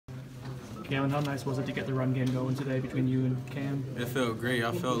Khalan, how nice was it to get the run game going today between you and Cam? It felt great.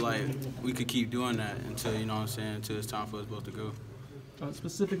 I felt like we could keep doing that until, you know what I'm saying, until it's time for us both to go.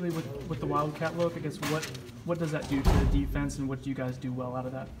 Specifically with the Wildcat look, I guess what does that do to the defense, and what do you guys do well out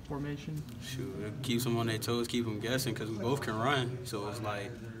of that formation? Shoot, it keeps them on their toes, keep them guessing, because we both can run. So it's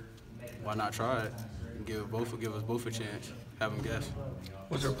like, why not try it? Give us both a chance. Have them guess.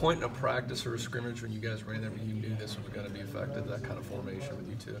 Was there a point in a practice or a scrimmage when you guys ran there when you knew this was going to be effective, that kind of formation with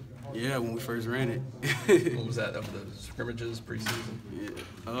you two? Yeah, when we first ran it. What was that, of the scrimmages,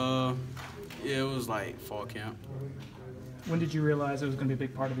 preseason? Yeah, it was like fall camp. When did you realize it was going to be a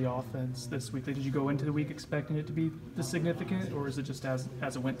big part of the offense this week? Did you go into the week expecting it to be this significant, or is it just as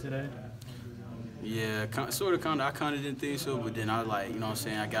it went today? Yeah, I kind of didn't think so, but then I you know what I'm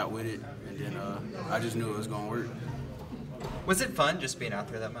saying, I got with it, and then I just knew it was going to work. Was it fun just being out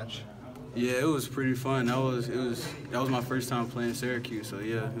there that much? Yeah, it was pretty fun. That was my first time playing Syracuse, so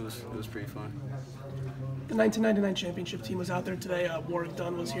yeah, it was pretty fun. The 1999 championship team was out there today. Warwick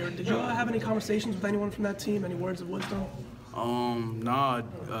Dunn was here. Did you have any conversations with anyone from that team? Any words of wisdom? Nah,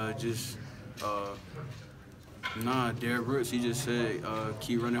 Derek Brooks, he just said,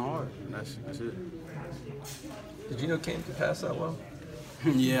 keep running hard. That's it. Did you know Cam could pass that well?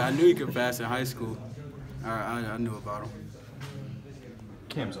 Yeah, I knew he could pass in high school. I knew about him.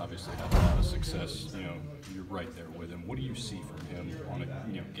 Cam's obviously had a lot of success. You know, you're right there with him. What do you see from him on a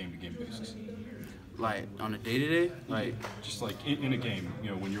game-to-game basis? Like on a day-to-day, like just like in a game. You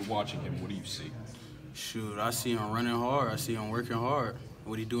know, when you're watching him, what do you see? Shoot, I see him running hard. I see him working hard.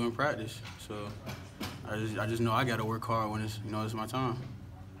 What he do in practice. So I just know I got to work hard when it's it's my time.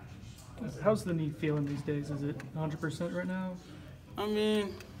 How's the knee feeling these days? Is it 100% right now? I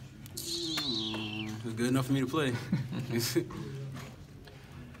mean, it's good enough for me to play.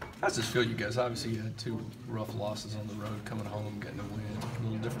 How's this feel, you guys? Obviously, you had two rough losses on the road, coming home, getting a win. A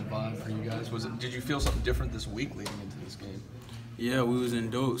little different vibe for you guys. Did you feel something different this week leading into this game? Yeah, we was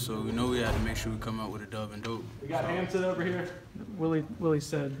in dope, so we know we had to make sure we come out with a dub in dope. We got Hampton over here. Willie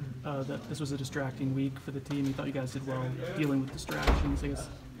said that this was a distracting week for the team. He thought you guys did well dealing with distractions. I guess.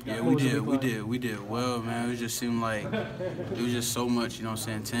 Yeah, we did well, man. It just seemed like it was just so much, you know what I'm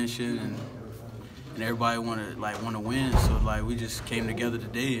saying, tension, and everybody want to win. So we just came together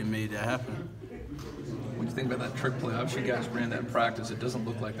today and made that happen. What do you think about that trick play? Obviously, you guys ran that in practice. It doesn't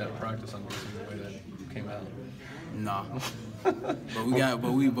look like that practice, I'm guessing, the way that came out. Nah,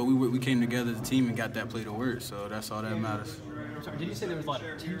 but we came together as a team and got that play to work. So that's all that matters. Sorry, did you say there was a lot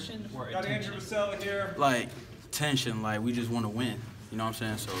of tension or attention? Like tension, like we just want to win. You know what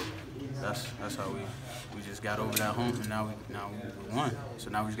I'm saying? So that's how we just got over that hump, and now we won. So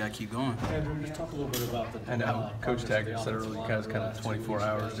now we just got to keep going. Andrew, just talk a little bit about the. And Coach Taggart said earlier, you guys kind of 24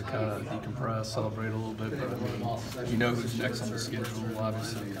 hours to kind of decompress, celebrate a little bit. But I mean, you know who's next on the schedule,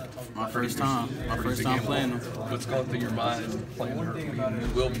 obviously. My first time playing them. What's going through your mind playing her? You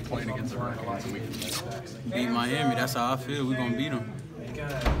will be playing against the Hurricanes a week from now. Beat Miami. That's how I feel. We're gonna beat them.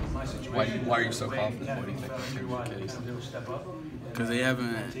 Why are you so confident? What do you think is going to be the case? Because they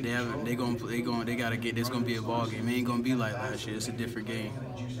gotta get. This gonna be a ball game. It ain't gonna be like last year. It's a different game.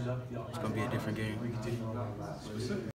 It's gonna be a different game.